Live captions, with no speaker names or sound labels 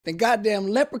The goddamn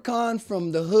leprechaun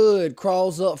from the hood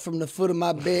crawls up from the foot of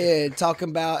my bed talking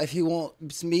about if he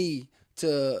wants me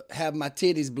to have my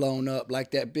titties blown up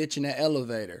like that bitch in that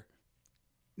elevator.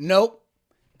 Nope.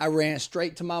 I ran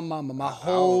straight to my mama, my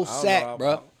whole sack,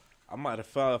 bro. I might have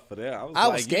fallen for that. I was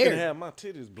like, scared. You can have my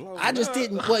titties blown I just up.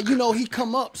 didn't. Well, you know, he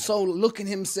come up so looking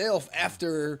himself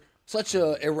after such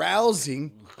a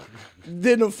arousing,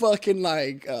 then a fucking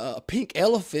like a pink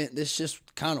elephant that's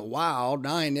just kind of wild.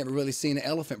 I ain't never really seen an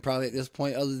elephant probably at this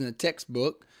point other than a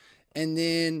textbook. And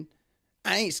then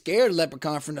I ain't scared of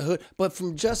leprechaun from the hood, but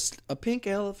from just a pink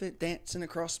elephant dancing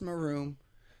across my room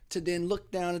to then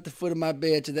look down at the foot of my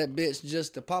bed to that bitch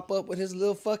just to pop up with his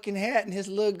little fucking hat and his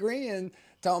little grin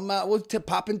talking about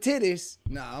popping titties.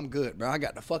 Nah, I'm good, bro. I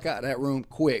got the fuck out of that room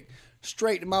quick.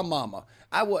 Straight to my mama.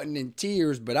 I wasn't in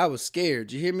tears, but I was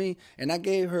scared. You hear me? And I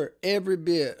gave her every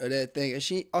bit of that thing.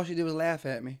 And all she did was laugh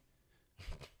at me.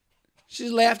 She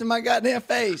just laughed in my goddamn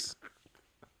face.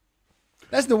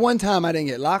 That's the one time I didn't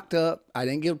get locked up, I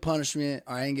didn't get a punishment,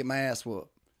 or I didn't get my ass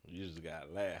whooped. You just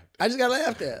got laughed. I just got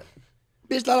laughed at.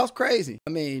 Bitch thought I was crazy. I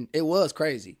mean, it was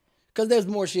crazy. Because there's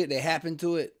more shit that happened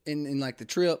to it in like the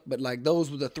trip. But like those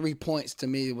were the 3 points to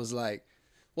me. It was like,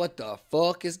 what the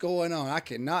fuck is going on? I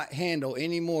cannot handle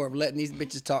any more of letting these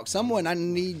bitches talk. Someone I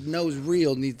knows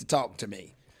real needs to talk to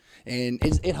me. And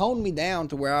it honed me down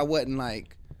to where I wasn't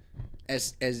like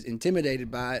as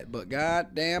intimidated by it. But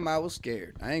goddamn, I was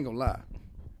scared. I ain't gonna lie.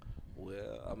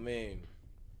 Well, I mean,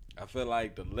 I feel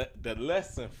like the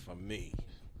lesson for me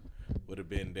would have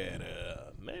been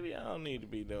that maybe I don't need to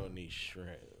be doing these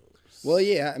shrooms. Well,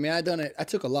 yeah, I mean, I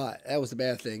took a lot. That was the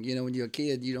bad thing. You know, when you're a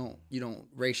kid, you don't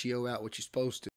ratio out what you're supposed to.